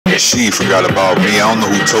she forgot about me. I don't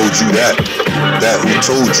know who told you that. That who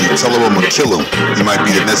told you? Tell her I'ma kill him. He might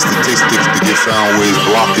be the next statistics to get found where his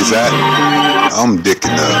block is at. I'm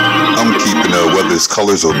dicking her. I'm keeping her, whether it's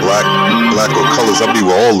colors or black or colors. I be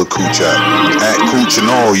where all the cooch at cooch and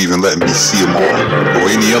all, even letting me see them all. Or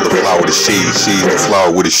any other flower, the shades the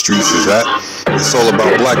flower where the streets is at. It's all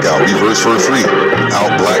about blackout, reverse for free.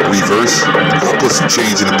 Out black, reverse. I'll put some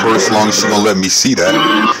change in the purse, long as she gonna let me see that.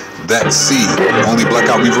 That C, only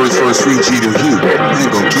blackout, reverse, first free, G to you. I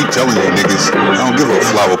ain't gonna keep telling you niggas. I don't give a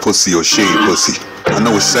flower pussy or shade pussy. I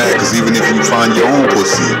know it's sad, cause even if you find your own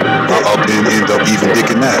pussy, I'll end up even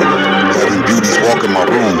dicking that. Having beauties walk in my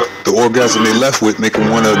room, the orgasm they left with make them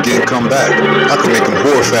wanna again come back. I could make them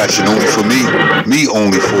whore fashion only for me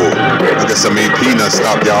only for. I guess I made peanuts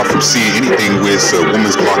stop y'all from seeing anything where it's a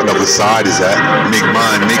woman's block another side is at. Make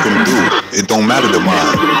mine, make them do. It don't matter to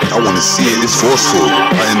mine. I wanna see it, it's forceful.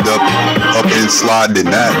 I end up and sliding in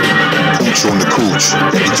that. Cooch on the cooch,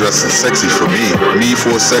 they be dressing sexy for me. Me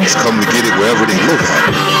for sex, come to get it wherever they live at.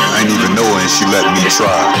 I ain't even know her and she let me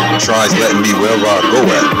try. Tries letting me wherever I go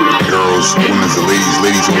at. Girls, women's the ladies,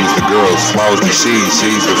 ladies, women's the girls. Flowers the shades,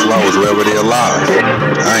 shades the flowers wherever they alive.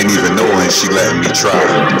 I ain't even know her and she letting me try.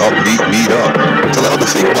 Up, meet up. Tell the other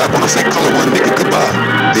fake black on the fake color one nigga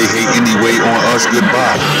goodbye. They hate anyway on us,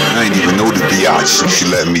 goodbye. I ain't even know the biatch, she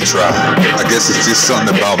letting me try. I guess it's just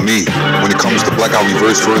something about me. When it comes to blackout,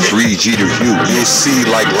 reverse, first read, G to you. You'll see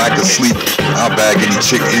like lack of sleep. I'll bag any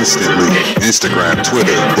chick instantly. Instagram,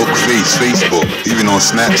 Twitter, book, Facebook. Even on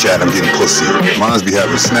Snapchat, I'm getting pussy. Mines be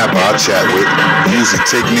having snapper I chat with. Usually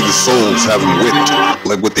take niggas' souls, have them whipped.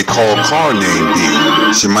 Like what they call car name be.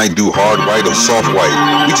 She might do hard white or soft white.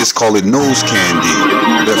 We just call it nose candy.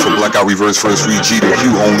 Bet for blackout, reverse, first read, G to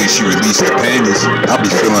you. Only she released the panties. I'll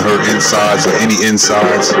be feeling her insides or any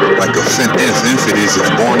insides. Like a infant is if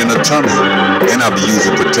born in a tummy. And I'll be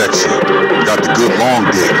using protection. Got the good long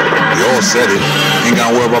dick. They all said it. Ain't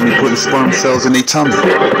gotta worry about me putting sperm cells in their tummy.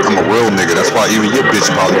 I'm a real nigga, that's why even your bitch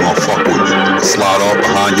probably gonna fuck with me. Slide off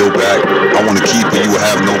behind your back. I wanna keep her, you will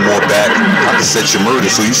have no more back. I can set your murder,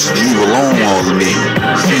 so you should leave alone all of me.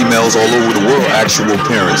 Females all over the world, actual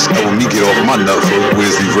parents. Helping me get off my nut for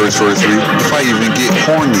where's reverse first read. If I even get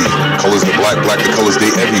horny. Colors the black, the colors they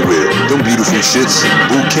everywhere. Them beautiful shits,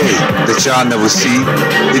 bouquet, that y'all never see.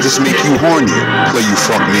 They just make you horny. Play you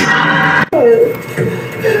fuck me.